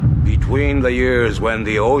Between the years when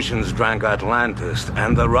the oceans drank Atlantis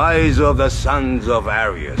and the rise of the sons of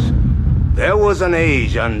Aries, there was an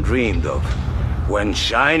age undreamed of, when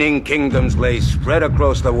shining kingdoms lay spread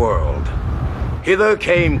across the world. Hither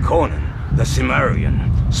came Conan, the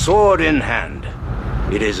Cimmerian, sword in hand.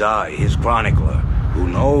 It is I, his chronicler, who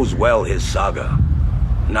knows well his saga.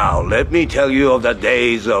 Now let me tell you of the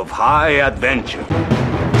days of high adventure.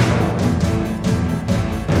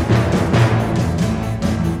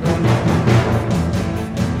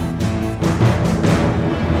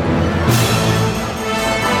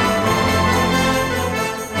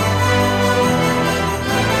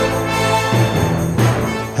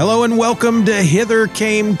 Hello and welcome to Hither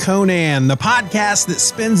Came Conan, the podcast that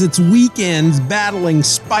spends its weekends battling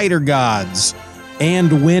spider gods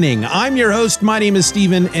and winning. I'm your host, my name is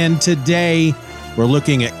Steven, and today we're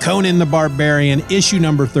looking at Conan the Barbarian, issue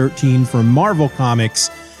number 13 from Marvel Comics.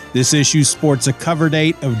 This issue sports a cover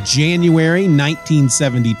date of January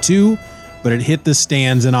 1972, but it hit the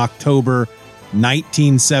stands in October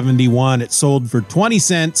 1971. It sold for 20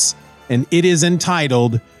 cents, and it is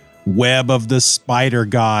entitled Web of the Spider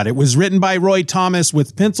God. It was written by Roy Thomas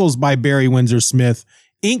with pencils by Barry Windsor Smith,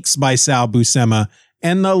 inks by Sal Buscema,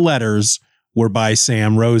 and the letters were by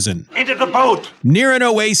Sam Rosen. Into the boat! Near an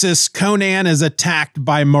oasis, Conan is attacked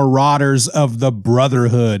by marauders of the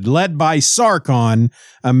Brotherhood, led by Sarkon,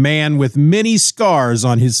 a man with many scars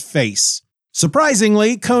on his face.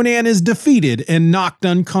 Surprisingly, Conan is defeated and knocked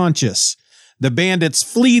unconscious. The bandits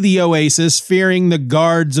flee the oasis, fearing the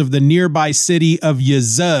guards of the nearby city of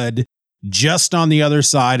Yazud, just on the other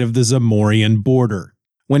side of the Zamorian border.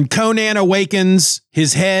 When Conan awakens,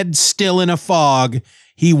 his head still in a fog,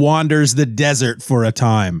 he wanders the desert for a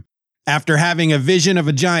time. After having a vision of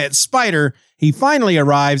a giant spider, he finally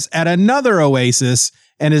arrives at another oasis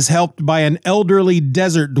and is helped by an elderly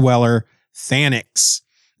desert dweller, Thanix.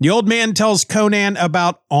 The old man tells Conan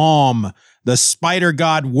about the spider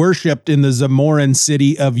god worshipped in the Zamoran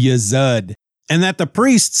city of Yazud, and that the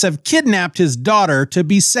priests have kidnapped his daughter to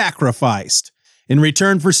be sacrificed. In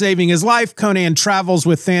return for saving his life, Conan travels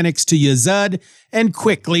with Thanix to Yazud and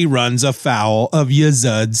quickly runs afoul of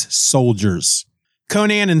Yazud's soldiers.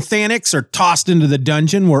 Conan and Thanix are tossed into the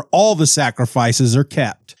dungeon where all the sacrifices are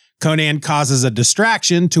kept. Conan causes a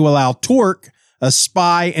distraction to allow Torque, a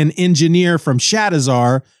spy and engineer from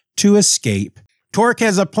Shadazar, to escape. Torque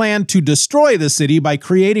has a plan to destroy the city by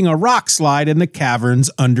creating a rock slide in the caverns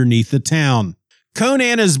underneath the town.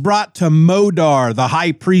 Conan is brought to Modar, the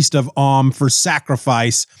high priest of for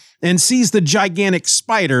sacrifice, and sees the gigantic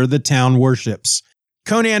spider the town worships.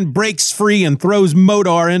 Conan breaks free and throws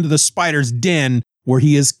Modar into the spider's den, where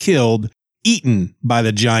he is killed, eaten by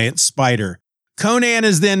the giant spider. Conan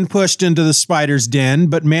is then pushed into the spider's den,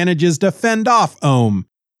 but manages to fend off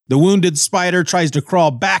The wounded spider tries to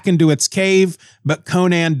crawl back into its cave, but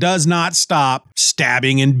Conan does not stop,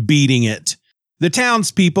 stabbing and beating it. The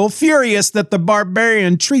townspeople, furious that the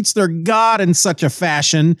barbarian treats their god in such a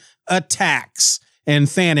fashion, attacks, and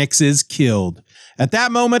Thanix is killed. At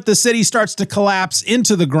that moment, the city starts to collapse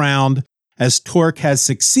into the ground as Torque has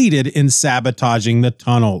succeeded in sabotaging the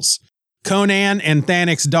tunnels. Conan and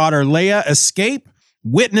Thanix's daughter Leia escape,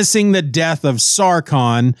 witnessing the death of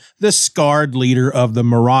Sarkon, the scarred leader of the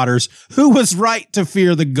Marauders, who was right to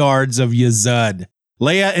fear the guards of Yazud.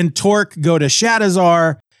 Leia and Torque go to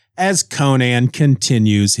Shadazar as Conan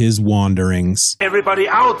continues his wanderings. Everybody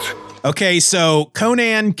out! Okay, so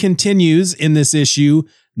Conan continues in this issue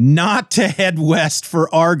not to head west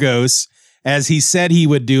for Argos, as he said he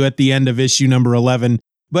would do at the end of issue number 11,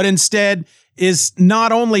 but instead is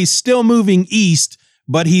not only still moving east,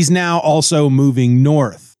 but he's now also moving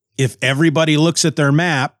north. If everybody looks at their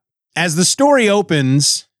map, as the story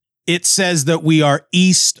opens, it says that we are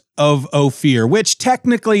east of Ophir, which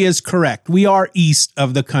technically is correct. We are east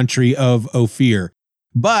of the country of Ophir,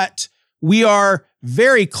 but we are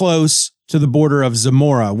very close to the border of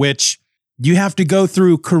Zamora, which you have to go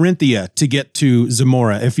through Corinthia to get to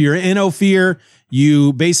Zamora. If you're in Ophir,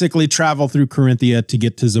 you basically travel through Corinthia to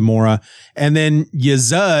get to Zamora. And then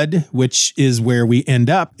Yazud, which is where we end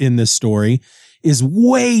up in this story, is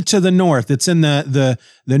way to the north. It's in the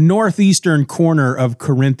northeastern corner of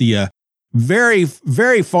Corinthia, very,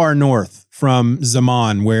 very far north from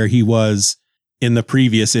Zaman, where he was in the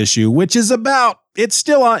previous issue, which is it's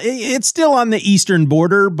still on the eastern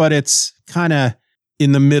border, but it's kind of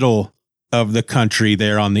in the middle of the country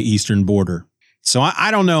there on the eastern border. So I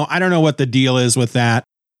don't know. I don't know what the deal is with that.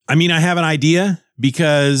 I mean, I have an idea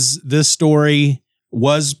because this story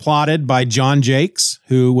was plotted by John Jakes,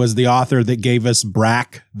 who was the author that gave us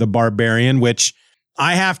Brack the Barbarian, which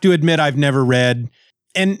I have to admit I've never read,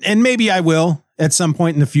 and maybe I will at some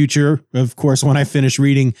point in the future, of course, when I finish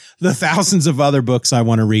reading the thousands of other books I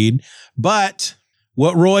want to read. But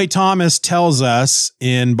what Roy Thomas tells us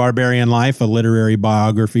in Barbarian Life, a literary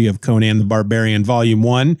biography of Conan the Barbarian, Volume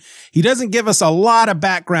 1, he doesn't give us a lot of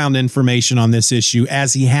background information on this issue,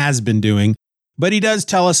 as he has been doing, but he does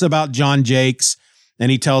tell us about John Jakes, and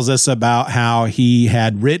he tells us about how he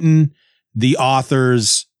had written the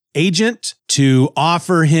author's agent to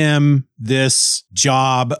offer him this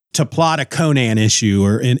job to plot a Conan issue,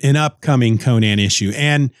 or an upcoming Conan issue.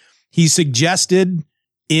 And he suggested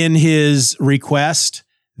in his request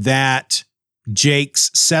that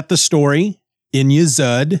Jakes set the story in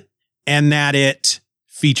Yazud, and that it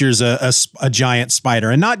features a giant spider,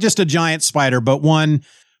 and not just a giant spider, but one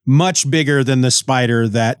much bigger than the spider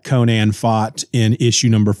that Conan fought in issue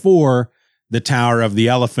number 4, the Tower of the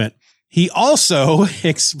Elephant. He also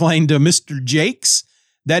explained to Mr. Jakes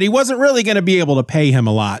that he wasn't really going to be able to pay him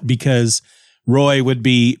a lot because Roy would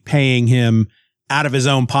be paying him out of his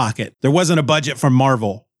own pocket. There wasn't a budget from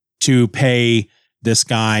Marvel to pay this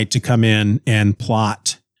guy to come in and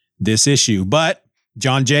plot this issue. But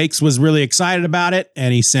John Jakes was really excited about it,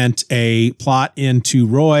 and he sent a plot into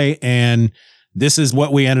Roy, and this is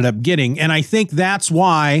what we ended up getting. And I think that's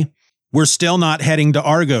why we're still not heading to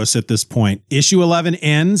Argos at this point. Issue 11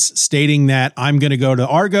 ends stating that I'm going to go to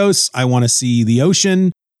Argos. I want to see the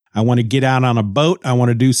ocean. I want to get out on a boat. I want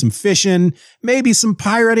to do some fishing, maybe some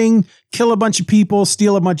pirating, kill a bunch of people,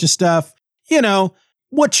 steal a bunch of stuff. You know,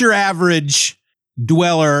 what your average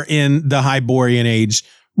dweller in the Hyborian age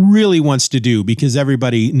really wants to do, because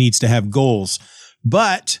everybody needs to have goals.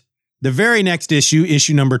 But the very next issue,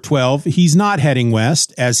 issue number 12, he's not heading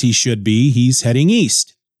west as he should be. He's heading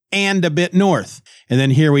east and a bit north. And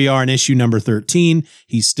then here we are in issue number 13.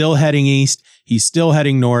 He's still heading east. He's still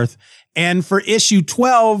heading north. And for issue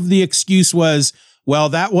 12, the excuse was, well,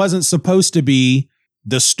 that wasn't supposed to be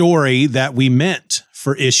the story that we meant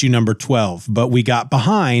for issue number 12, but we got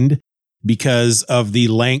behind because of the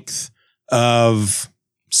length of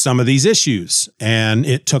some of these issues, and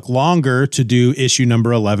it took longer to do issue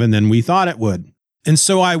number 11 than we thought it would. And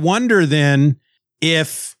so I wonder then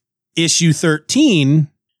if issue 13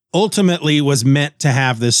 ultimately was meant to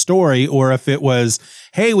have this story, or if it was,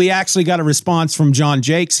 hey, we actually got a response from John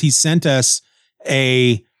Jakes. He sent us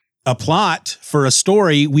a plot for a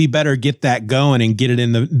story. We better get that going and get it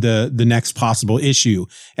in the next possible issue.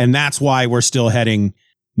 And that's why we're still heading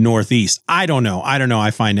northeast. I don't know.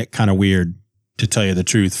 I find it kind of weird, to tell you the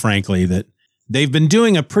truth, frankly, that they've been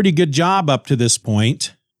doing a pretty good job up to this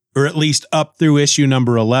point, or at least up through issue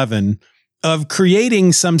number 11, of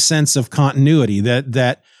creating some sense of continuity,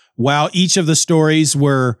 that while each of the stories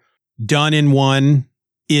were done in one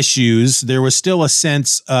issues, there was still a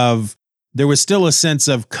sense of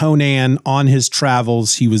Conan on his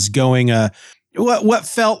travels. He was going what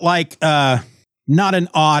felt like not an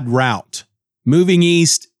odd route, moving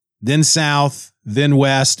east, then south, then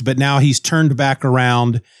west, but now he's turned back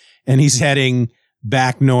around and he's heading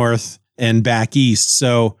back north and back east.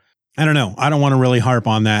 So I don't know. I don't want to really harp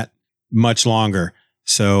on that much longer.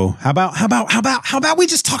 So how about we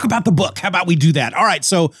just talk about the book? How about we do that? All right.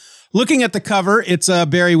 So looking at the cover, it's a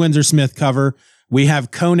Barry Windsor Smith cover. We have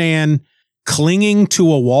Conan clinging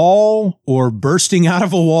to a wall or bursting out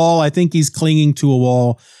of a wall. I think he's clinging to a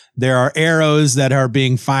wall. There are arrows that are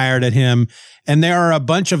being fired at him, and there are a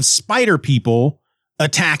bunch of spider people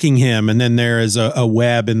attacking him. And then there is a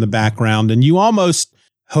web in the background, and you almost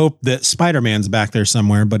hope that Spider-Man's back there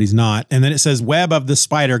somewhere, but he's not. And then it says Web of the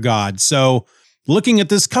Spider God. So looking at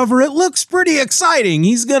this cover, it looks pretty exciting.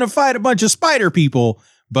 He's going to fight a bunch of spider people,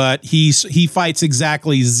 but he fights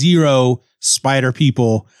exactly 0 spider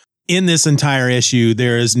people in this entire issue.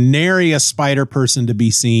 There is nary a spider person to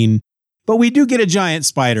be seen. But we do get a giant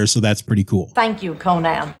spider, so that's pretty cool. Thank you,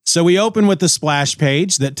 Conan. So we open with the splash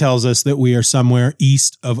page that tells us that we are somewhere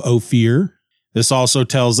east of Ophir. This also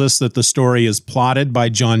tells us that the story is plotted by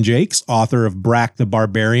John Jakes, author of Brack the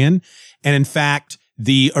Barbarian. And in fact,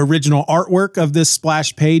 the original artwork of this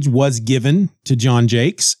splash page was given to John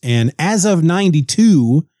Jakes. And as of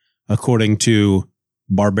 92, according to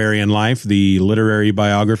Barbarian Life, the literary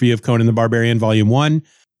biography of Conan the Barbarian, Volume 1,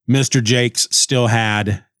 Mr. Jakes still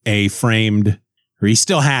had he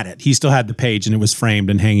still had it. He still had the page, and it was framed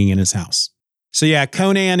and hanging in his house. So yeah,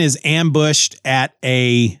 Conan is ambushed at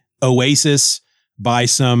a oasis by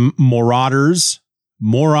some marauders.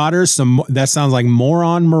 That sounds like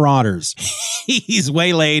moron marauders. He's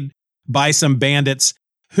waylaid by some bandits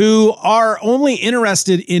who are only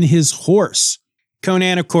interested in his horse.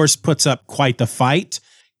 Conan, of course, puts up quite the fight,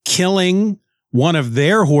 killing one of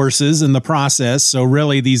their horses in the process. So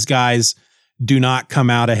really, these guys do not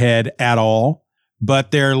come out ahead at all.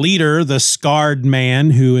 But their leader, the scarred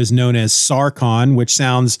man, who is known as Sarkon, which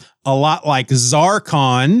sounds a lot like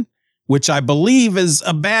Zarkon, which I believe is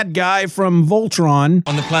a bad guy from Voltron.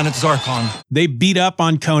 On the planet Zarkon. They beat up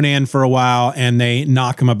on Conan for a while and they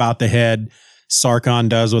knock him about the head. Sarkon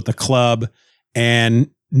does with a club and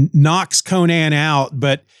knocks Conan out,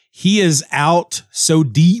 but he is out so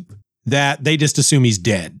deep that they just assume he's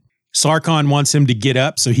dead. Sarkon wants him to get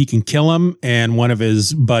up so he can kill him, and one of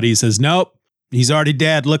his buddies says, nope, he's already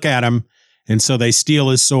dead, look at him. And so they steal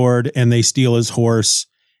his sword and they steal his horse,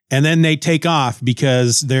 and then they take off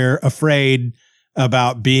because they're afraid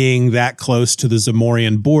about being that close to the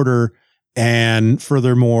Zamorian border, and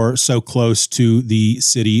furthermore, so close to the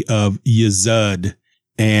city of Yazud.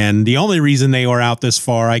 And the only reason they were out this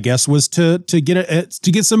far, I guess, was to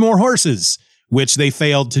get some more horses, which they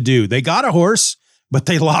failed to do. They got a horse, but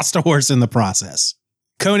they lost a horse in the process.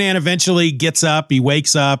 Conan eventually gets up, he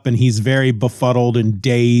wakes up, and he's very befuddled and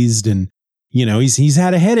dazed, and he's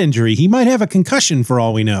had a head injury. He might have a concussion for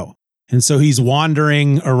all we know. And so he's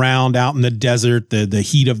wandering around out in the desert. The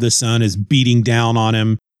heat of the sun is beating down on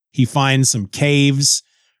him. He finds some caves,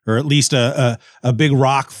 or at least a big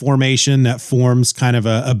rock formation that forms kind of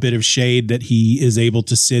a bit of shade that he is able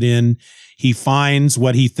to sit in. He finds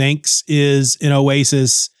what he thinks is an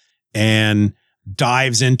oasis and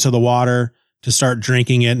dives into the water to start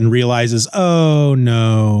drinking it and realizes, oh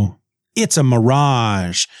no, it's a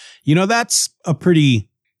mirage. That's a pretty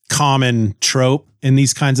common trope in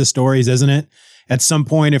these kinds of stories, isn't it? At some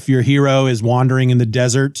point, if your hero is wandering in the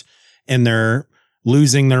desert and they're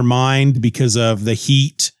losing their mind because of the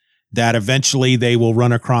heat, that eventually they will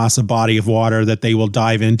run across a body of water that they will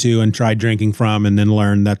dive into and try drinking from, and then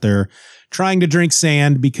learn that they're trying to drink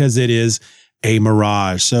sand because it is a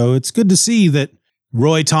mirage. So it's good to see that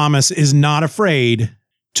Roy Thomas is not afraid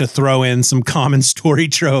to throw in some common story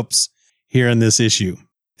tropes here in this issue.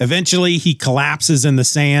 Eventually, he collapses in the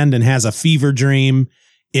sand and has a fever dream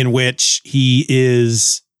in which he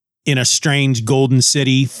is in a strange golden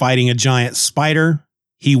city fighting a giant spider.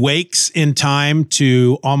 He wakes in time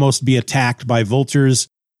to almost be attacked by vultures.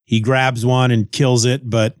 He grabs one and kills it,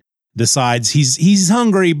 but decides he's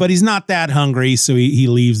hungry, but he's not that hungry. So he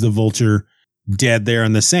leaves the vulture dead there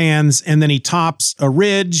in the sands. And then he tops a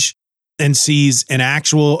ridge and sees an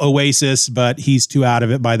actual oasis, but he's too out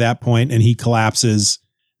of it by that point and he collapses.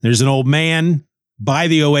 There's an old man by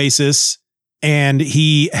the oasis, and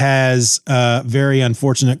he has a very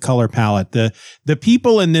unfortunate color palette. The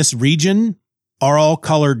people in this region are all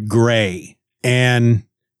colored gray, and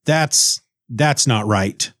that's not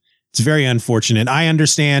right. It's very unfortunate. I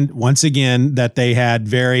understand, once again, that they had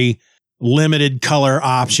very limited color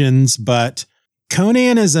options, but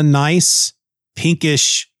Conan is a nice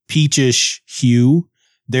pinkish, peachish hue.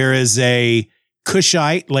 There is a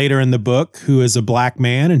Cushite later in the book who is a black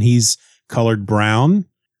man, and he's colored brown.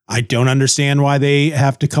 I don't understand why they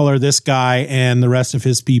have to color this guy and the rest of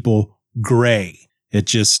his people gray. It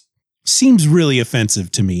just seems really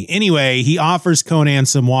offensive to me. Anyway, he offers Conan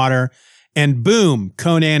some water, and boom,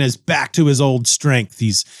 Conan is back to his old strength.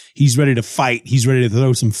 He's ready to fight. He's ready to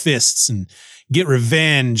throw some fists and get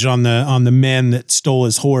revenge on the men that stole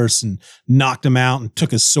his horse and knocked him out and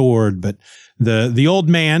took his sword. But the old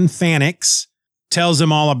man, Thanix, tells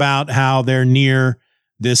him all about how they're near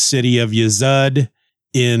this city of Yazud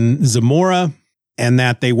in Zamora, and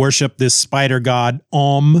that they worship this spider god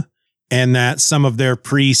and that some of their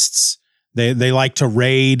priests, they like to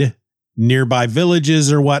raid nearby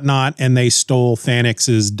villages or whatnot, and they stole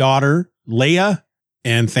Thanix's daughter, Leia,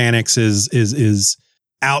 and Thanix is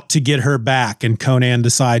out to get her back, and Conan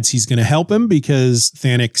decides he's going to help him because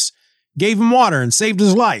Thanix gave him water and saved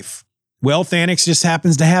his life. Well, Thanix just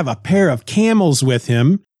happens to have a pair of camels with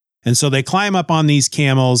him, and so they climb up on these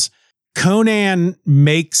camels. Conan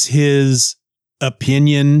makes his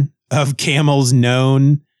opinion of camels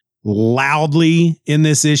known loudly in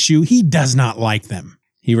this issue. He does not like them.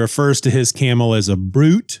 He refers to his camel as a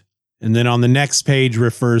brute, and then on the next page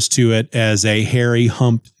refers to it as a hairy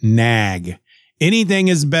humped nag. Anything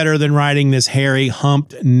is better than riding this hairy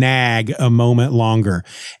humped nag a moment longer.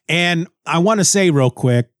 And I want to say real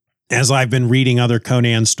quick, as I've been reading other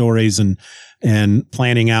Conan stories and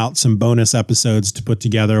planning out some bonus episodes to put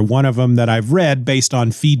together, one of them that I've read based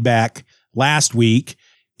on feedback last week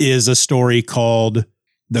is a story called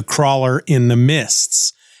The Crawler in the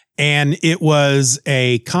Mists. And it was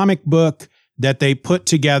a comic book that they put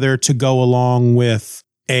together to go along with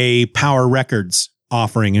a Power Records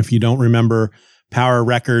offering. If you don't remember, Power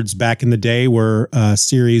Records back in the day were a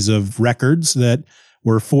series of records that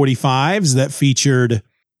were 45s that featured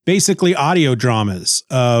basically audio dramas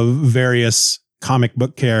of various comic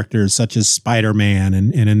book characters such as Spider-Man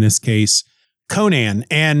and in this case, Conan.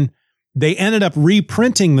 And they ended up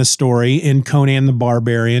reprinting the story in Conan the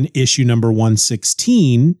Barbarian, issue number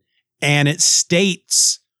 116. And it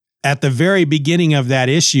states at the very beginning of that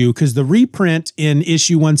issue, because the reprint in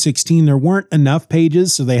issue 116, there weren't enough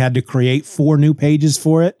pages, so they had to create 4 new pages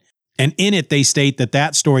for it. And in it, they state that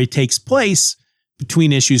that story takes place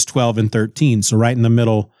between issues 12 and 13. So right in the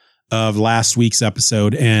middle of last week's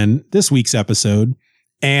episode and this week's episode.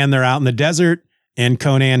 And they're out in the desert, and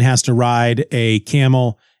Conan has to ride a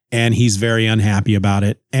camel, and he's very unhappy about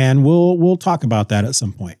it. And we'll talk about that at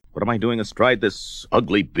some point. What am I doing astride this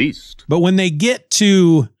ugly beast? But when they get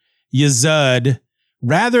to Yazud,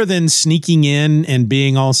 rather than sneaking in and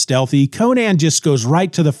being all stealthy, Conan just goes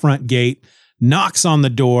right to the front gate, knocks on the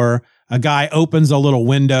door. A guy opens a little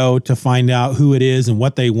window to find out who it is and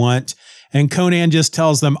what they want. And Conan just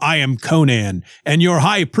tells them, I am Conan, and your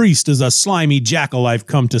high priest is a slimy jackal I've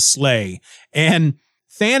come to slay. And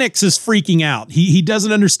Thanix is freaking out. He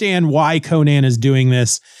doesn't understand why Conan is doing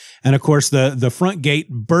this. And of course, the front gate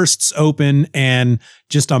bursts open, and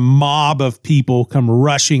just a mob of people come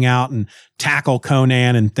rushing out and tackle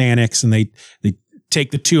Conan and Thanix. And they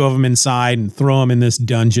take the 2 of them inside and throw them in this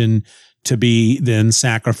dungeon to be then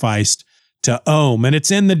sacrificed to Ohm. And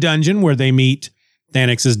it's in the dungeon where they meet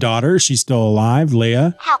Thanix's daughter. She's still alive,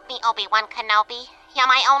 Leia. Help me, Obi-Wan Kenobi. You're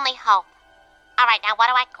my only hope. All right, now what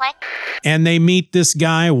do I click? And they meet this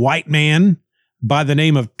guy, white man, by the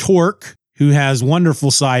name of Torque, who has wonderful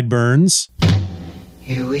sideburns.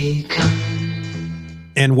 Here we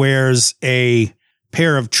come. And wears a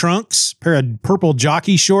pair of trunks, pair of purple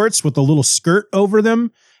jockey shorts with a little skirt over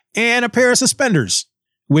them, and a pair of suspenders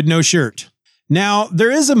with no shirt. Now,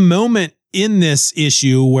 there is a moment in this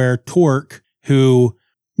issue where Torque, who,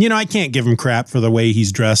 I can't give him crap for the way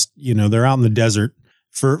he's dressed. They're out in the desert.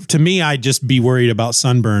 To me, I'd just be worried about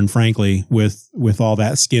sunburn, frankly, with all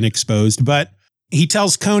that skin exposed. But he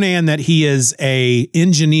tells Conan that he is a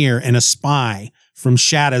engineer and a spy from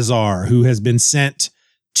Shadazar who has been sent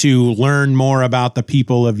to learn more about the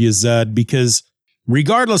people of Yazud, because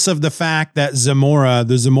regardless of the fact that Zamora,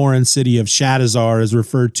 the Zamoran city of Shadazar, is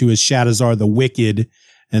referred to as Shadazar the Wicked,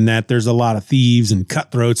 and that there's a lot of thieves and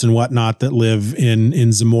cutthroats and whatnot that live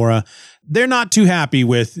in Zamora, they're not too happy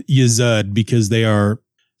with Yazud because they are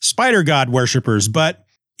spider god worshippers. But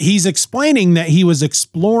he's explaining that he was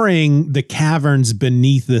exploring the caverns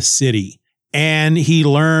beneath the city, and he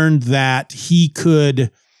learned that he could,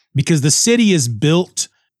 because the city is built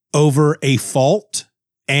over a fault,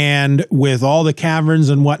 and with all the caverns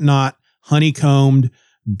and whatnot honeycombed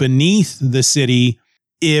beneath the city,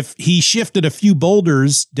 if he shifted a few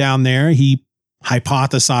boulders down there, he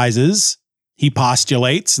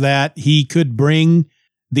postulates that he could bring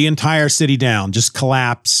the entire city down, just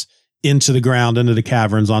collapse into the ground, into the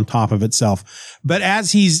caverns on top of itself. But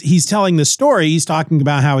as he's telling the story, he's talking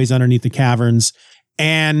about how he's underneath the caverns.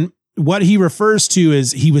 And what he refers to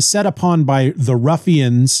is he was set upon by the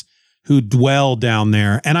ruffians who dwell down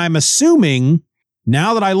there. And I'm assuming,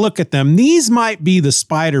 now that I look at them, these might be the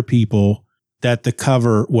spider people that the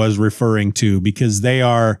cover was referring to, because they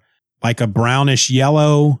are like a brownish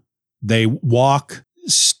yellow. They walk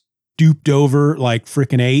stooped over like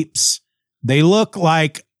freaking apes. They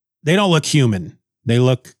don't look human. They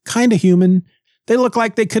look kind of human. They look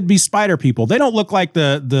like they could be spider people. They don't look like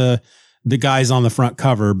the guys on the front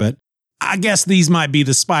cover, but I guess these might be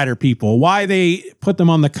the spider people. Why they put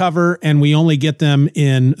them on the cover and we only get them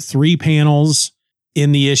in 3 panels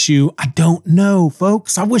in the issue, I don't know,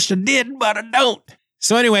 folks. I wish I did, but I don't.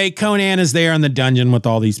 So anyway, Conan is there in the dungeon with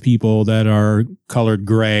all these people that are colored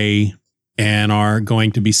gray and are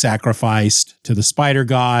going to be sacrificed to the spider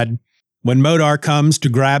god. When Modar comes to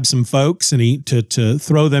grab some folks and to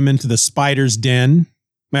throw them into the spider's den,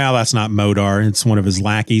 well, that's not Modar. It's one of his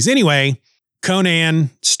lackeys. Anyway,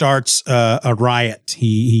 Conan starts a riot.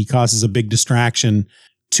 He causes a big distraction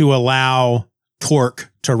to allow Torque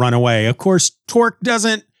to run away. Of course, Torque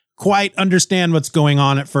doesn't quite understand what's going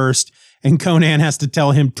on at first, and Conan has to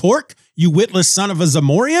tell him, Torque, you witless son of a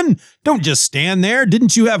Zamorian, don't just stand there.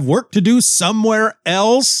 Didn't you have work to do somewhere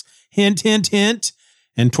else? Hint, hint, hint.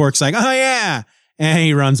 And Torque's like, oh yeah, and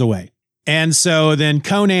he runs away. And so then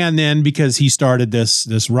Conan, because he started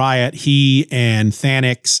this riot, he and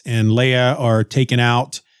Thanix and Leia are taken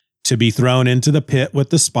out to be thrown into the pit with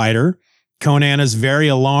the spider. Conan is very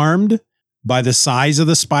alarmed by the size of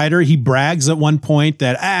the spider. He brags at one point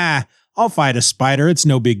that, I'll fight a spider. It's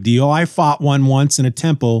no big deal. I fought one once in a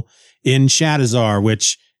temple in Shadazar,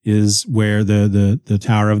 which is where the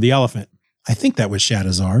Tower of the Elephant. I think that was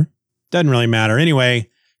Shadazar. Doesn't really matter. Anyway,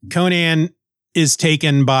 Conan is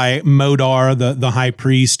taken by Modar, the high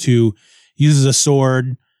priest, who uses a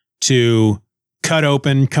sword to cut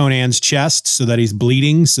open Conan's chest so that he's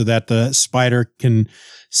bleeding, so that the spider can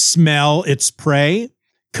smell its prey.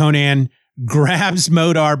 Conan grabs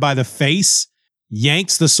Modar by the face,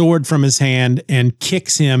 yanks the sword from his hand, and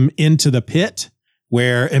kicks him into the pit,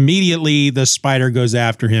 where immediately the spider goes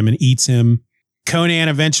after him and eats him. Conan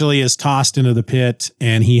eventually is tossed into the pit,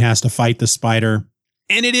 and he has to fight the spider.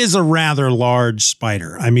 And it is a rather large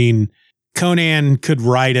spider. I mean, Conan could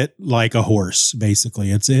ride it like a horse,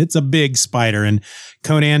 basically. It's a big spider, and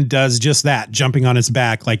Conan does just that, jumping on its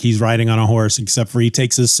back like he's riding on a horse, except for he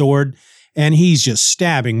takes his sword and he's just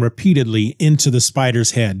stabbing repeatedly into the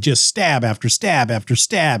spider's head, just stab after stab after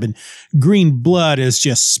stab, and green blood is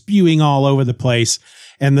just spewing all over the place.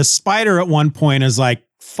 And the spider at one point is like,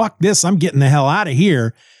 fuck this, I'm getting the hell out of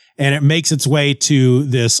here. And it makes its way to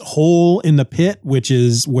this hole in the pit, which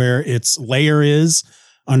is where its lair is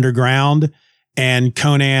underground. And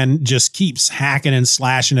Conan just keeps hacking and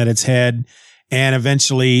slashing at its head. And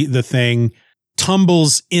eventually the thing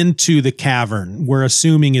tumbles into the cavern. We're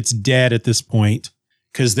assuming it's dead at this point,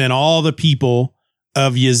 because then all the people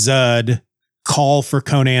of Yazud call for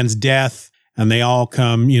Conan's death, and they all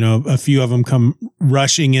come, a few of them come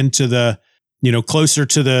rushing into the, closer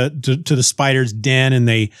to the spider's den, and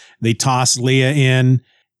they toss Leah in.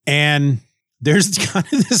 And there's kind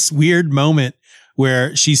of this weird moment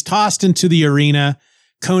where she's tossed into the arena.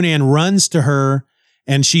 Conan runs to her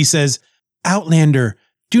and she says, "Outlander,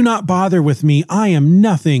 do not bother with me. I am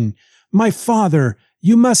nothing. My father,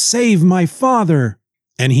 you must save my father."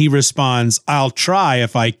 And he responds, "I'll try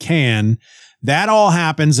if I can." That all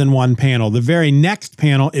happens in one panel. The very next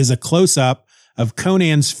panel is a close-up of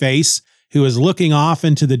Conan's face, who is looking off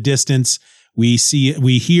into the distance. We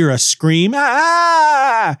hear a scream,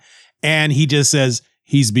 "Ah!" And he just says,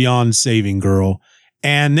 "He's beyond saving, girl."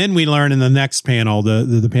 And then we learn in the next panel,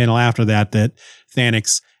 the panel after that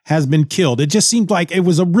Thanix has been killed. It just seemed like it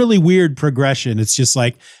was a really weird progression. It's just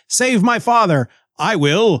like, "Save my father. I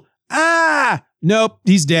will. Ah, nope,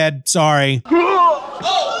 he's dead. Sorry."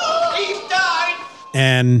 Oh, he's died.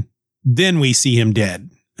 And then we see him dead.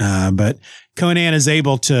 But Conan is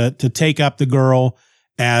able to take up the girl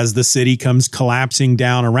as the city comes collapsing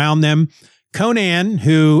down around them. Conan,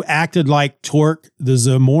 who acted like Torque the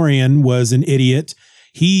Zamorian was an idiot,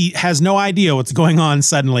 he has no idea what's going on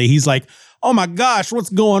suddenly. He's like, "Oh my gosh, what's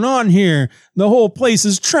going on here? The whole place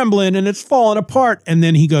is trembling and it's falling apart." And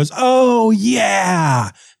then he goes, "Oh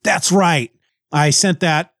yeah, that's right. I sent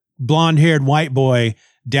that blonde-haired white boy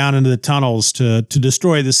down into the tunnels to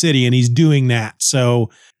destroy the city, and he's doing that. So,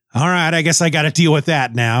 all right, I guess I got to deal with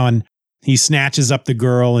that now." And he snatches up the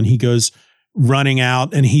girl and he goes running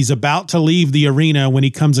out, and he's about to leave the arena when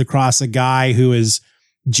he comes across a guy who is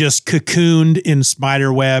just cocooned in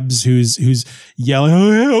spider webs, who's yelling,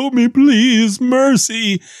 "Oh, help me, please,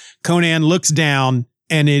 mercy." Conan looks down,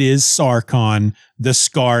 and it is Sarkon, the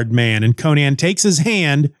scarred man. And Conan takes his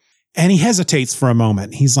hand and he hesitates for a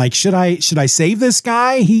moment. He's like, should I save this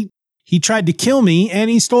guy? He tried to kill me and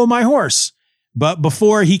he stole my horse. But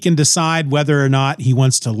before he can decide whether or not he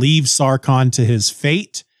wants to leave Sarkon to his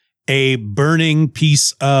fate, a burning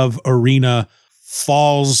piece of arena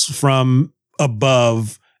falls from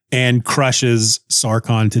above and crushes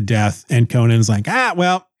Sarkon to death. And Conan's like,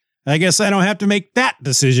 well, I guess I don't have to make that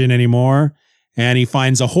decision anymore. And he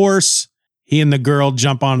finds a horse. He and the girl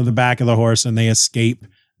jump onto the back of the horse and they escape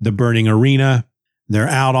the burning arena. They're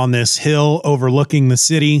out on this hill overlooking the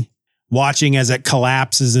city, watching as it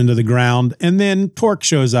collapses into the ground. And then Torque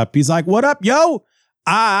shows up. He's like, "What up, yo?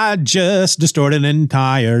 I just destroyed an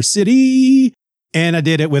entire city. And I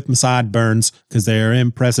did it with my sideburns because they're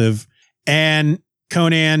impressive." And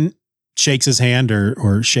Conan shakes his hand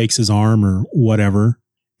or shakes his arm or whatever.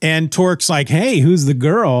 And Torque's like, "Hey, who's the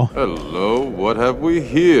girl? Hello, what have we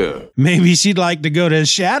here?" Maybe she'd like to go to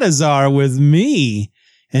Shadazar with me."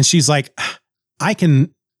 And she's like, "I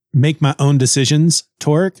can make my own decisions,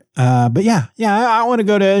 Torque. But yeah, I want to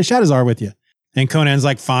go to Shadazar with you." And Conan's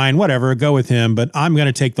like, "Fine, whatever, go with him, but I'm going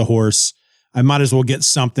to take the horse. I might as well get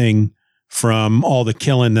something from all the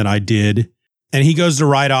killing that I did." And he goes to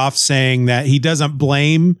ride off, saying that he doesn't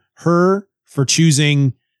blame her for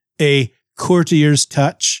choosing a courtier's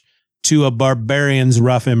touch to a barbarian's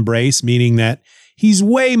rough embrace, meaning that he's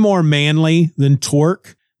way more manly than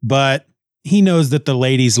Torque, but he knows that the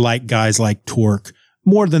ladies like guys like Torque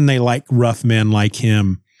more than they like rough men like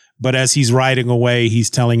him. But as he's riding away, he's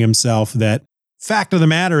telling himself that fact of the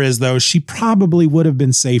matter is, though, she probably would have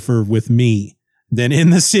been safer with me than in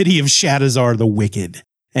the city of Shadazar the Wicked.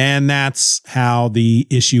 And that's how the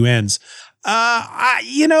issue ends.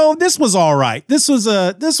 This was all right. This was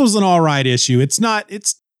an all right issue. It's not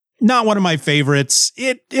one of my favorites.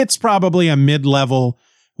 It's probably a mid-level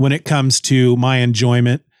when it comes to my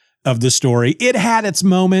enjoyment of the story. It had its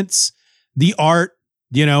moments. The art,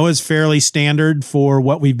 is fairly standard for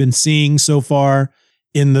what we've been seeing so far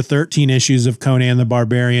in the 13 issues of Conan the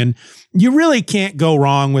Barbarian. You really can't go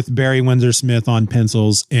wrong with Barry Windsor-Smith on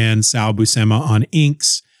pencils and Sal Buscema on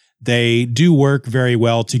inks. They do work very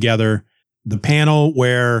well together. The panel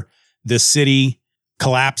where the city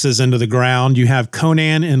collapses into the ground, you have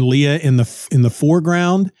Conan and Leah in the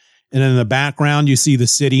foreground, and in the background you see the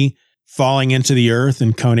city falling into the earth,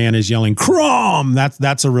 and Conan is yelling "Crom!"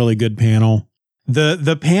 That's a really good panel.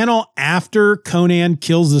 The panel after Conan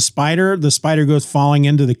kills the spider goes falling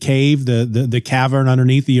into the cave, the cavern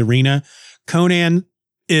underneath the arena. Conan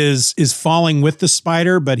is falling with the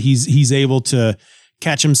spider, but he's able to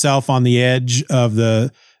catch himself on the edge of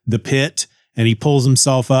the pit, and he pulls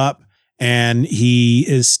himself up, and he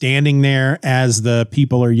is standing there as the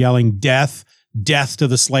people are yelling death to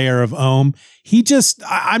the Slayer of Ohm.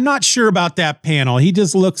 I'm not sure about that panel. He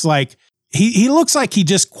just looks like he looks like he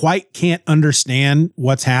just quite can't understand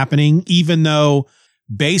what's happening, even though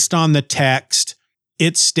based on the text,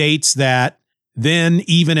 it states that then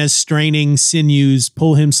even as straining sinews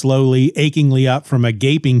pull him slowly, achingly up from a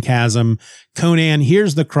gaping chasm, Conan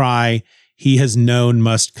hears the cry he has known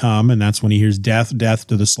must come. And that's when he hears death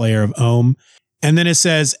to the Slayer of Ohm. And then it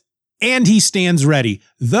says, and he stands ready,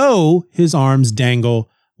 though his arms dangle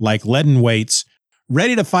like leaden weights,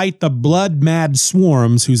 ready to fight the blood-mad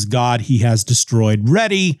swarms whose god he has destroyed,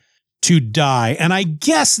 ready to die. And I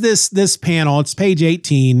guess this panel, it's page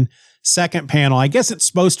 18, second panel, I guess it's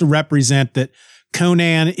supposed to represent that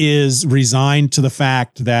Conan is resigned to the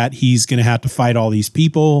fact that he's going to have to fight all these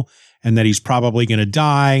people and that he's probably going to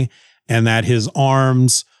die and that his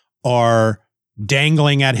arms are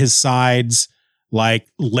dangling at his sides like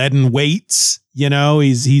leaden weights.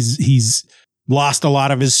 He's lost a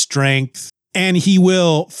lot of his strength. And he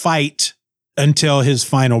will fight until his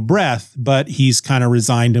final breath, but he's kind of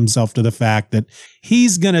resigned himself to the fact that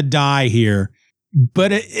he's going to die here.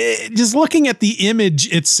 But just looking at the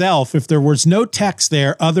image itself, if there was no text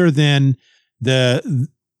there other than the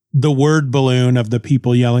word balloon of the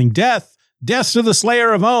people yelling death to the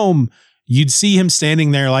Slayer of Ohm, you'd see him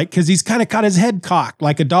standing there because he's kind of got his head cocked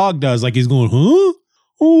like a dog does, like he's going, huh?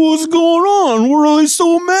 What's going on? What are they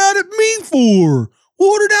so mad at me for?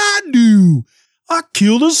 What did I do? I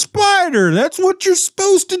killed a spider. That's what you're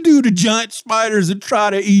supposed to do to giant spiders that try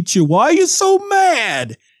to eat you. Why are you so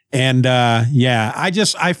mad? And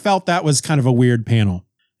I felt that was kind of a weird panel.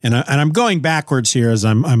 And I'm going backwards here as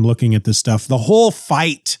I'm looking at this stuff. The whole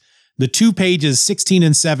fight, the 2 pages, 16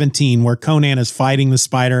 and 17, where Conan is fighting the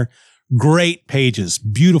spider, great pages,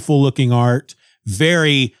 beautiful looking art,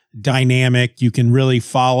 very dynamic. You can really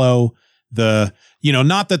follow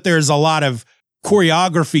not that there's a lot of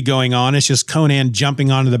choreography going on. It's just Conan jumping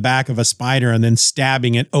onto the back of a spider and then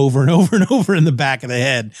stabbing it over and over and over in the back of the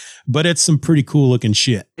head. But it's some pretty cool looking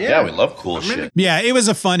shit. Yeah, we love cool shit. Yeah, it was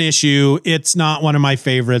a fun issue. It's not one of my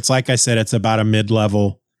favorites. Like I said, it's about a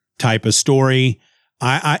mid-level type of story.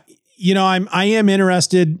 I am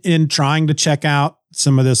interested in trying to check out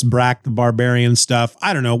some of this Brack the Barbarian stuff.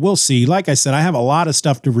 I don't know. We'll see. Like I said, I have a lot of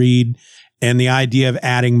stuff to read, and the idea of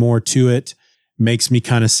adding more to it makes me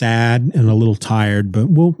kind of sad and a little tired, but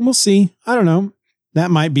we'll see. I don't know. That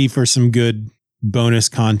might be for some good bonus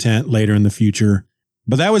content later in the future.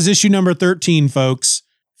 But that was issue number 13, folks.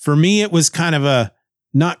 For me, it was kind of a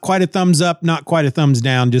not quite a thumbs up, not quite a thumbs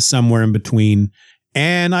down, just somewhere in between.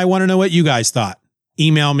 And I want to know what you guys thought.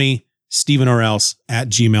 Email me,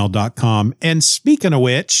 stevenorelse@gmail.com. And speaking of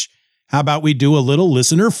which, how about we do a little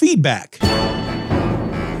listener feedback?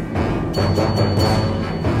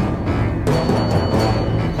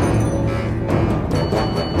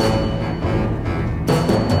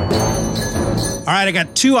 All right, I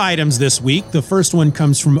got 2 items this week. The first one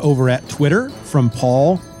comes from over at Twitter from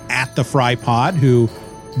Paul @TheFryPod, who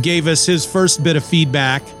gave us his first bit of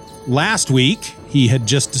feedback last week. He had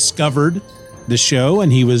just discovered the show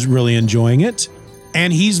and he was really enjoying it.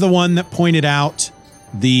 And he's the one that pointed out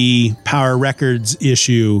the Power Records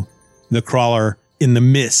issue, The Crawler in the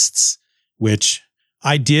Mists, which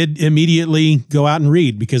I did immediately go out and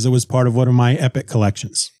read because it was part of one of my Epic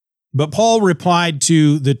collections. But Paul replied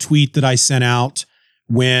to the tweet that I sent out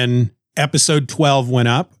when episode 12 went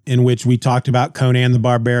up, in which we talked about Conan the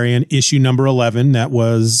Barbarian, issue number 11. That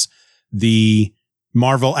was the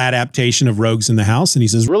Marvel adaptation of Rogues in the House. And he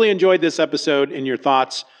says, really enjoyed this episode and your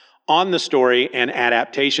thoughts on the story and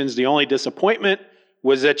adaptations. The only disappointment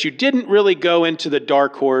was that you didn't really go into the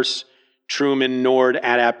Dark Horse Truman Nord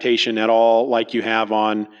adaptation at all like you have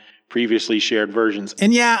on previously shared versions?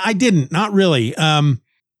 And yeah, I didn't, not really.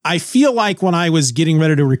 I feel like when I was getting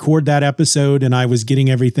ready to record that episode and I was getting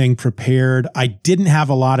everything prepared, I didn't have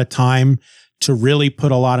a lot of time to really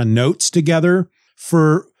put a lot of notes together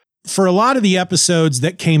for a lot of the episodes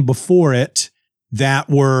that came before it that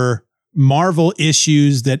were Marvel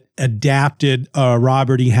issues that adapted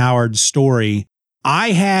Robert E. Howard's story. I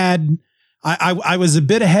was a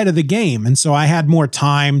bit ahead of the game. And so I had more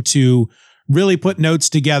time to really put notes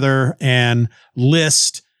together and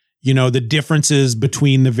list, the differences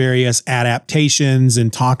between the various adaptations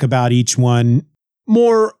and talk about each one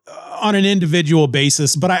more on an individual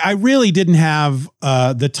basis. But I really didn't have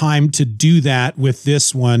the time to do that with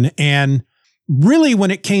this one. And really,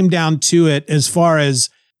 when it came down to it, as far as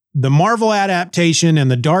the Marvel adaptation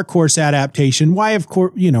and the Dark Horse adaptation,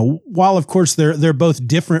 while of course they're both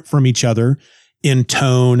different from each other in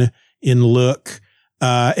tone, in look,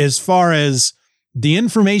 as far as the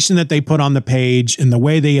information that they put on the page and the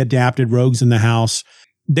way they adapted Rogues in the House,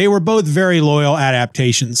 they were both very loyal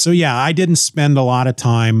adaptations. So yeah, I didn't spend a lot of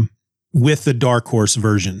time with the Dark Horse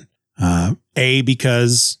version.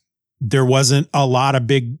 Because there wasn't a lot of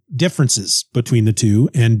big differences between the two,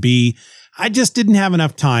 and B, I just didn't have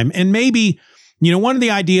enough time. And maybe, one of the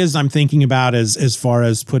ideas I'm thinking about is as far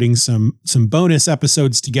as putting some bonus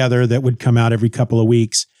episodes together that would come out every couple of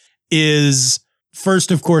weeks is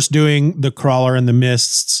first, of course, doing the Crawler and the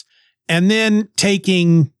Mists, and then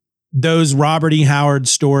taking those Robert E. Howard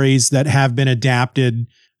stories that have been adapted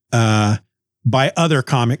by other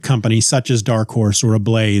comic companies such as Dark Horse or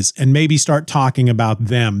Ablaze, and maybe start talking about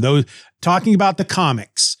them. Talking about the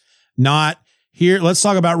comics, not here. Let's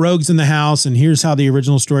talk about Rogues in the House, and here's how the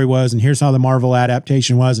original story was, and here's how the Marvel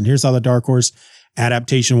adaptation was, and here's how the Dark Horse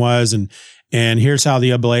adaptation was, and here's how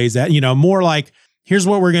the Ablaze more like, here's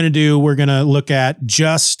what we're going to do. We're going to look at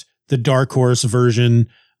just the Dark Horse version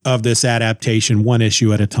of this adaptation, one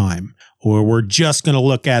issue at a time, or we're just going to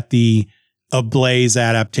look at the Ablaze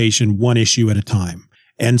adaptation, one issue at a time.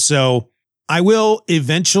 And so I will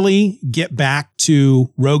eventually get back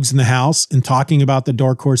to Rogues in the House and talking about the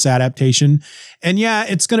Dark Horse adaptation. And yeah,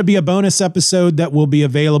 it's going to be a bonus episode that will be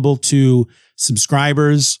available to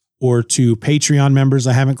subscribers or to Patreon members.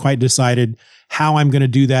 I haven't quite decided how I'm going to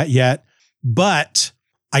do that yet, but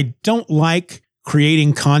I don't like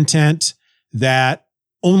creating content that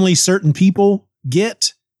only certain people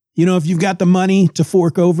get. If you've got the money to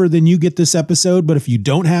fork over, then you get this episode. But if you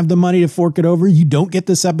don't have the money to fork it over, you don't get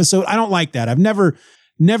this episode. I don't like that. I've never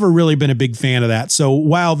really been a big fan of that. So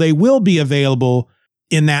while they will be available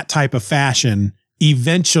in that type of fashion,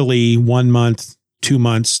 eventually 1 month, 2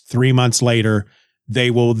 months, 3 months later,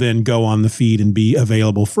 they will then go on the feed and be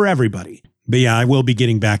available for everybody. But yeah, I will be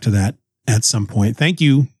getting back to that at some point. Thank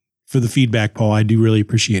you for the feedback, Paul. I do really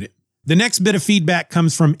appreciate it. The next bit of feedback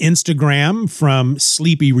comes from Instagram from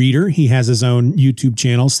Sleepy Reader. He has his own YouTube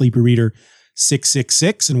channel, Sleepy Reader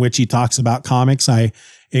 666, in which he talks about comics. I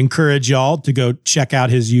encourage y'all to go check out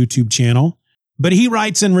his YouTube channel. But he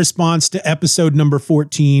writes in response to episode number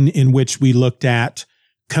 14, in which we looked at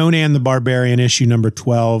Conan the Barbarian, issue number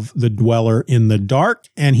 12, The Dweller in the Dark.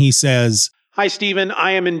 And he says, "Hi, Stephen.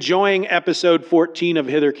 I am enjoying episode 14 of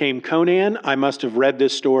Hither Came Conan. I must have read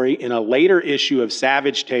this story in a later issue of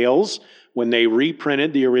Savage Tales when they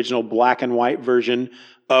reprinted the original black and white version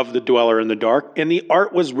of The Dweller in the Dark, and the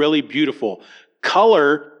art was really beautiful.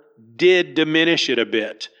 Color did diminish it a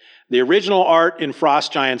bit. The original art in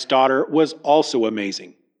Frost Giant's Daughter was also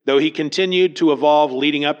amazing. Though he continued to evolve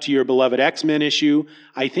leading up to your beloved X-Men issue,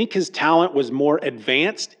 I think his talent was more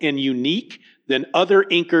advanced and unique than other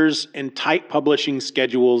inkers and tight publishing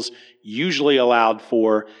schedules usually allowed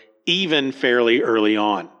for, even fairly early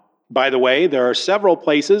on. By the way, there are several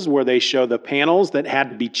places where they show the panels that had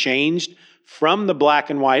to be changed from the black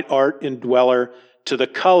and white art in Dweller to the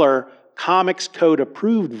color Comics Code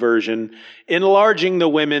approved version, enlarging the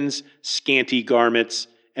women's scanty garments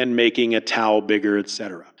and making a towel bigger,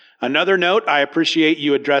 etc. Another note, I appreciate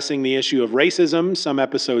you addressing the issue of racism some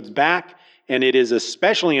episodes back, and it is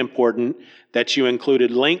especially important that you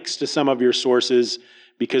included links to some of your sources,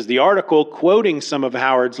 because the article quoting some of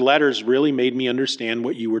Howard's letters really made me understand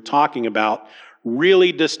what you were talking about.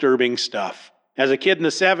 Really disturbing stuff. As a kid in the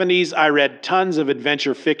 70s, I read tons of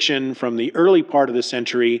adventure fiction from the early part of the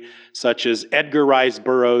century, such as Edgar Rice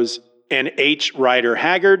Burroughs and H. Rider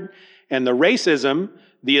Haggard, and the racism,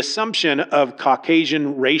 the assumption of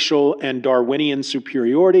Caucasian racial and Darwinian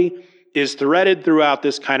superiority, is threaded throughout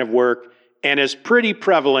this kind of work and is pretty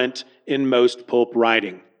prevalent in most pulp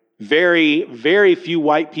writing. Very, very few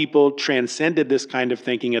white people transcended this kind of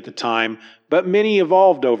thinking at the time, but many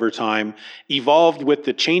evolved over time, evolved with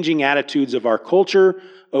the changing attitudes of our culture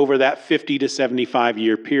over that 50 to 75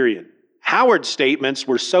 year period. Howard's statements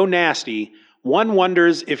were so nasty, one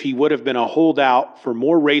wonders if he would have been a holdout for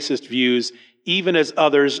more racist views, even as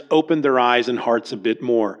others opened their eyes and hearts a bit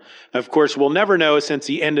more. Of course, we'll never know since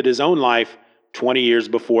he ended his own life 20 years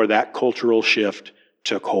before that cultural shift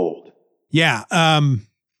took hold. Yeah.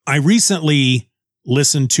 I recently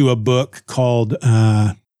listened to a book called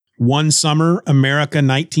One Summer, America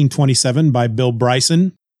 1927 by Bill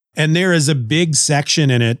Bryson. And there is a big section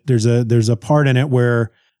in it. There's a part in it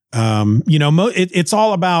where, it's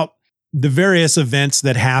all about the various events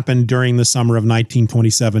that happened during the summer of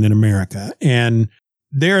 1927 in America. And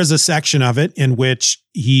there is a section of it in which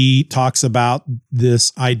he talks about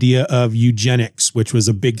this idea of eugenics, which was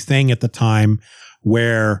a big thing at the time,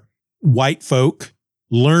 where white folk,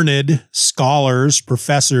 learned scholars,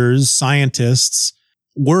 professors, scientists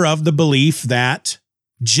were of the belief that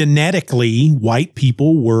genetically white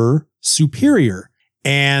people were superior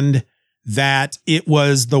and that it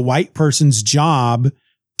was the white person's job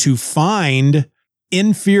to find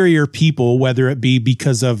inferior people, whether it be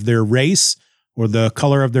because of their race or the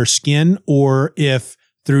color of their skin, or if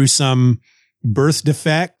through some birth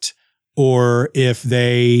defect, or if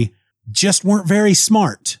they just weren't very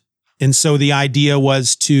smart. And so the idea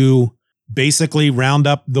was to basically round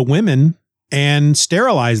up the women and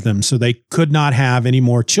sterilize them so they could not have any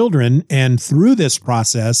more children. And through this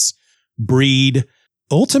process, breed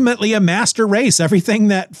ultimately a master race, everything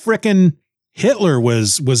that frickin' Hitler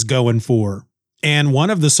was going for. And one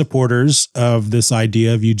of the supporters of this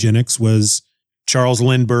idea of eugenics was Charles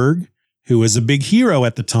Lindbergh, who was a big hero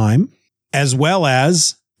at the time, as well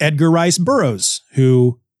as Edgar Rice Burroughs,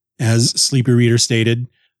 who, as Sleepy Reader stated,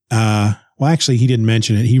 actually he didn't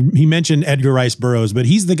mention it. He mentioned Edgar Rice Burroughs, but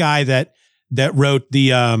he's the guy that wrote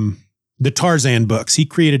the Tarzan books. He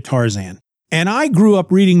created Tarzan. And I grew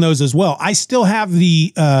up reading those as well. I still have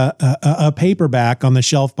the a paperback on the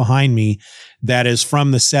shelf behind me that is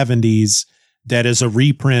from the 70s that is a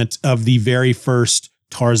reprint of the very first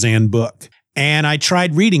Tarzan book. And I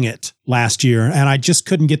tried reading it last year, and I just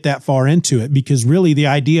couldn't get that far into it, because really the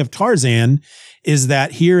idea of Tarzan is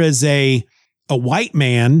that here is a white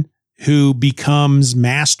man who becomes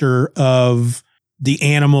master of the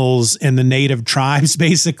animals and the native tribes,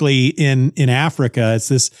 basically in Africa.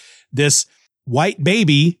 It's this white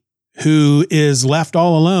baby who is left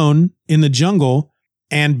all alone in the jungle.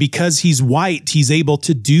 And because he's white, he's able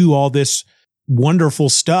to do all this wonderful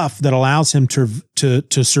stuff that allows him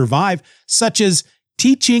to survive, such as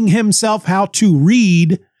teaching himself how to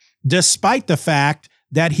read, despite the fact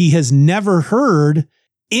that he has never heard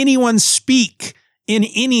anyone speak in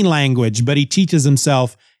any language, but he teaches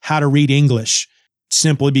himself how to read English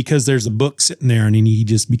simply because there's a book sitting there, and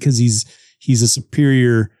because he's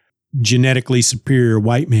a genetically superior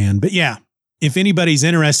white man. But yeah, if anybody's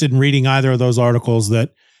interested in reading either of those articles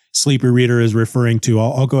that Sleepy Reader is referring to,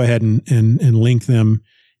 I'll go ahead and link them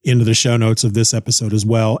into the show notes of this episode as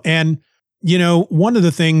well. And, one of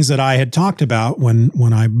the things that I had talked about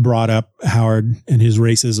when I brought up Howard and his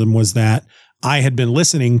racism was that I had been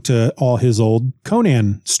listening to all his old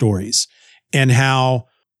Conan stories, and how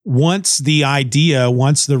once the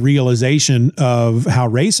realization of how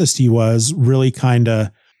racist he was really kind of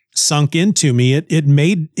sunk into me, it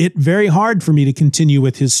made it very hard for me to continue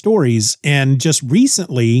with his stories. And just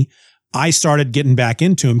recently, I started getting back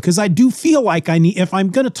into him, because I do feel like if I'm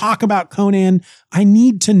going to talk about Conan, I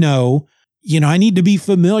need to know, I need to be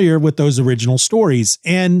familiar with those original stories.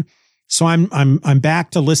 And so I'm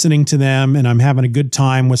back to listening to them, and I'm having a good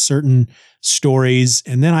time with certain stories.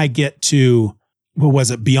 And then I get to, what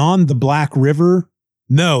was it? Beyond the Black River?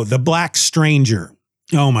 No, The Black Stranger.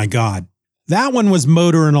 Oh my God. That one was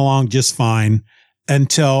motoring along just fine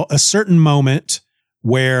until a certain moment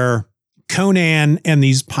where Conan and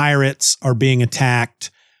these pirates are being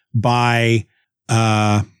attacked by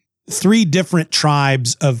 3 different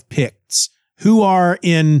tribes of Picts, who are,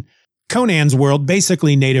 in Conan's world,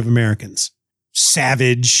 basically Native Americans.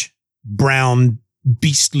 Savage, brown,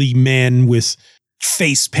 beastly men with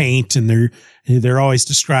face paint, and they're always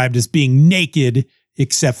described as being naked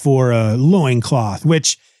except for a loincloth,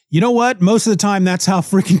 which, you know what? Most of the time, that's how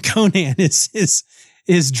freaking Conan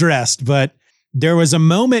is dressed. But there was a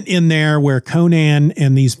moment in there where Conan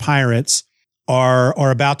and these pirates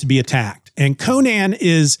are about to be attacked. And Conan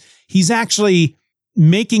he's actually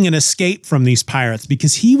making an escape from these pirates,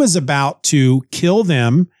 because he was about to kill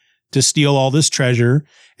them to steal all this treasure,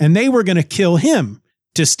 and they were going to kill him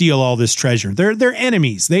to steal all this treasure. They're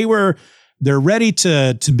enemies. They were They're ready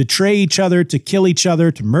to betray each other, to kill each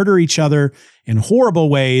other, to murder each other in horrible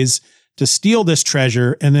ways, to steal this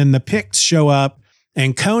treasure. And then the Picts show up,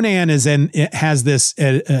 and Conan has this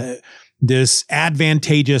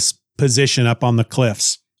advantageous position up on the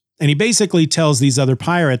cliffs. And he basically tells these other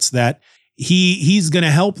pirates that he's going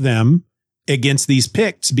to help them against these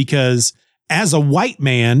Picts, because as a white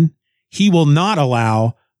man, he will not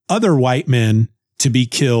allow other white men to be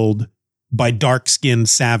killed by dark-skinned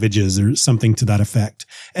savages or something to that effect.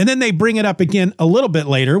 And then they bring it up again a little bit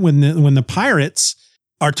later when the pirates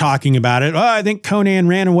are talking about it. Oh, I think Conan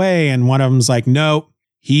ran away. And one of them's like, no,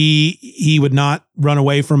 he would not run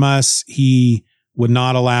away from us. He would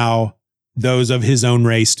not allow those of his own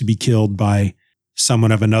race to be killed by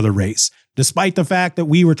someone of another race. Despite the fact that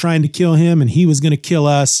we were trying to kill him and he was going to kill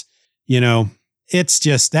us, it's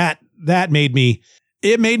just that made me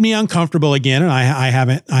uncomfortable again. And I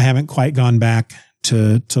haven't quite gone back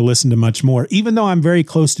to listen to much more, even though I'm very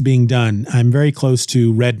close to being done. I'm very close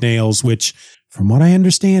to Red Nails, which from what I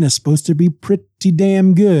understand is supposed to be pretty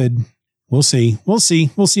damn good. We'll see. We'll see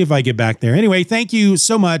if I get back there. Anyway, thank you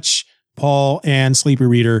so much, Paul and Sleepy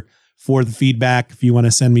Reader, for the feedback. If you want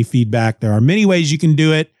to send me feedback, there are many ways you can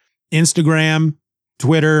do it. Instagram,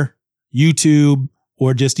 Twitter, YouTube,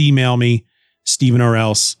 or just email me,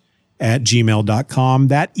 stevenorelse@gmail.com.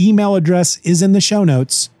 That email address is in the show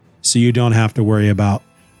notes, so you don't have to worry about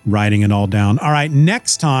writing it all down. All right,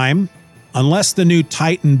 next time, unless the new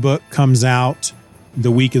Titan book comes out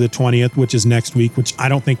the week of the 20th, which is next week, which I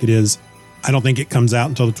don't think it is. I don't think it comes out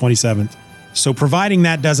until the 27th. So providing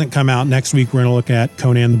that doesn't come out next week, we're going to look at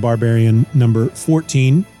Conan the Barbarian number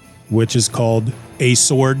 14, which is called A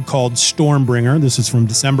Sword Called Stormbringer. This is from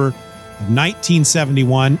December of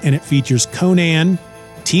 1971, and it features Conan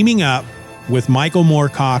teaming up with Michael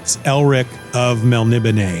Moorcock's Elric of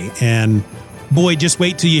Melniboné. And boy, just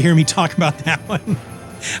wait till you hear me talk about that one.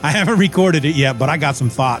 I haven't recorded it yet, but I got some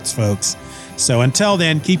thoughts, folks. So until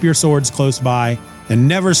then, keep your swords close by and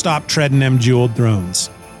never stop treading them jeweled thrones.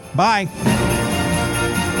 Bye.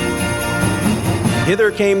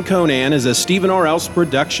 Hither Came Conan is a Stephen or Else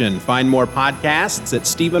production. Find more podcasts at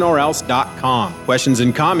stephenorelse.com. Questions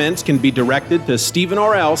and comments can be directed to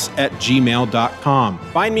stephenorelse@gmail.com.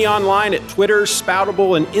 Find me online at Twitter,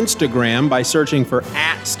 Spoutable, and Instagram by searching for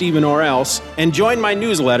 @StephenOrElse, and join my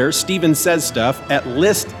newsletter, Stephen Says Stuff, at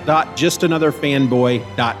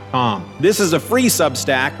list.justanotherfanboy.com. This is a free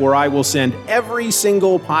Substack where I will send every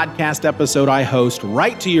single podcast episode I host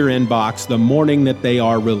right to your inbox the morning that they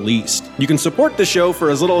are released. You can support the show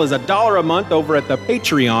for as little as $1 a month over at the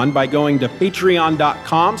Patreon by going to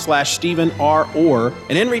patreon.com/StephenROr.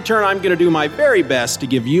 And in return, I'm going to do my very best to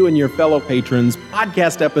give you and your fellow patrons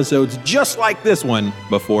podcast episodes just like this one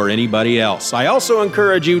before anybody else. I also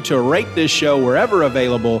encourage you to rate this show wherever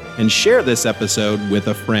available and share this episode with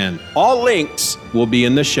a friend. All links will be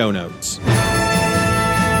in the show notes.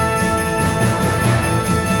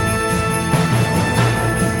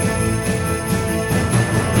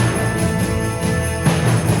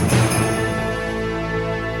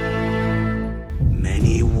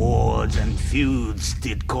 Feuds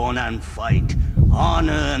did Conan fight,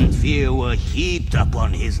 honor and fear were heaped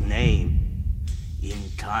upon his name. In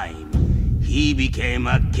time, he became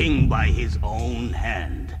a king by his own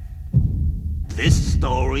hand. This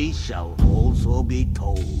story shall also be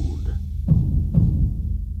told.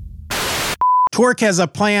 Torque has a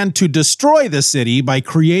plan to destroy the city by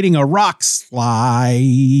creating a rock slide.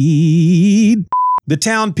 The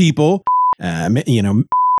town people, and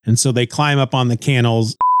so they climb up on the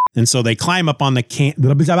canals. And so they climb up on the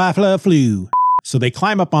So they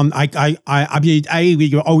climb up on. I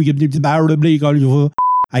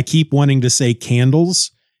keep wanting to say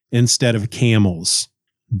candles instead of camels,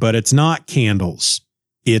 but it's not candles.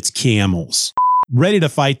 It's camels. Ready to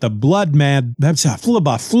fight the blood mad. Just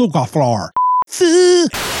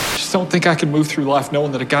don't think I can move through life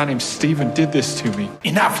knowing that a guy named Steven did this to me.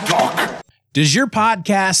 Enough talk. Does your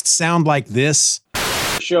podcast sound like this?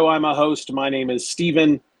 Show, I'm a host. My name is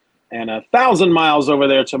Steven. And 1,000 miles over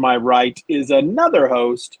there to my right is another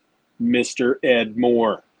host, Mr. Ed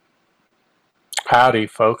Moore. Howdy,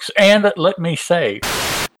 folks. And let me say...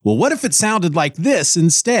 Well, what if it sounded like this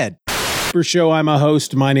instead? For show, I'm a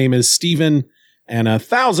host. My name is Steven. And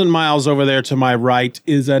 1,000 miles over there to my right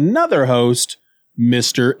is another host,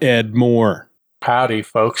 Mr. Ed Moore. Howdy,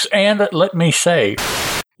 folks. And let me say...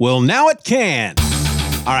 Well, now it can.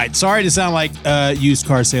 All right, sorry to sound like a used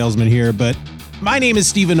car salesman here, but... My name is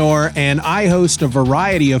Stephen Orr, and I host a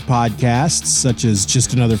variety of podcasts, such as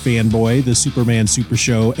Just Another Fanboy, The Superman Super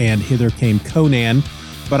Show, and Hither Came Conan.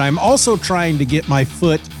 but I'm also trying to get my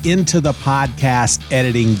foot into the podcast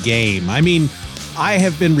editing game. I mean, I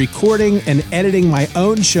have been recording and editing my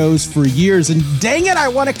own shows for years, and dang it, I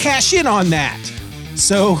want to cash in on that.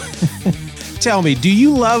 So tell me, do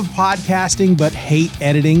you love podcasting but hate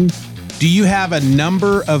editing? Do you have a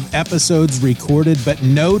number of episodes recorded but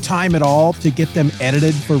no time at all to get them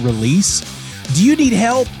edited for release? Do you need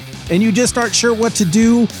help and you just aren't sure what to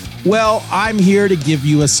do? Well, I'm here to give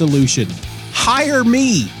you a solution. Hire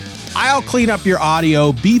me. I'll clean up your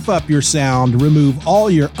audio, beef up your sound, remove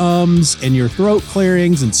all your ums and your throat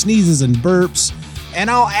clearings and sneezes and burps,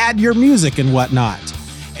 and I'll add your music and whatnot.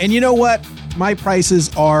 And you know what? My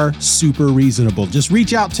prices are super reasonable. Just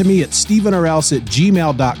reach out to me at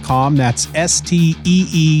stevenorelse@gmail.com. That's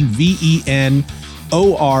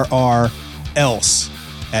STEEVENORR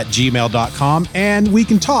else@gmail.com, and we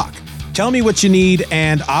can talk. Tell me what you need,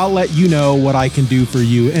 and I'll let you know what I can do for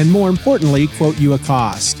you, and more importantly, quote you a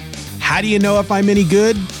cost. How do you know if I'm any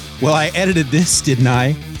good? Well, I edited this, didn't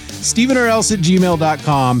I?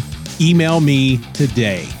 stevenorelse@gmail.com. Email me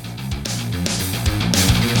today.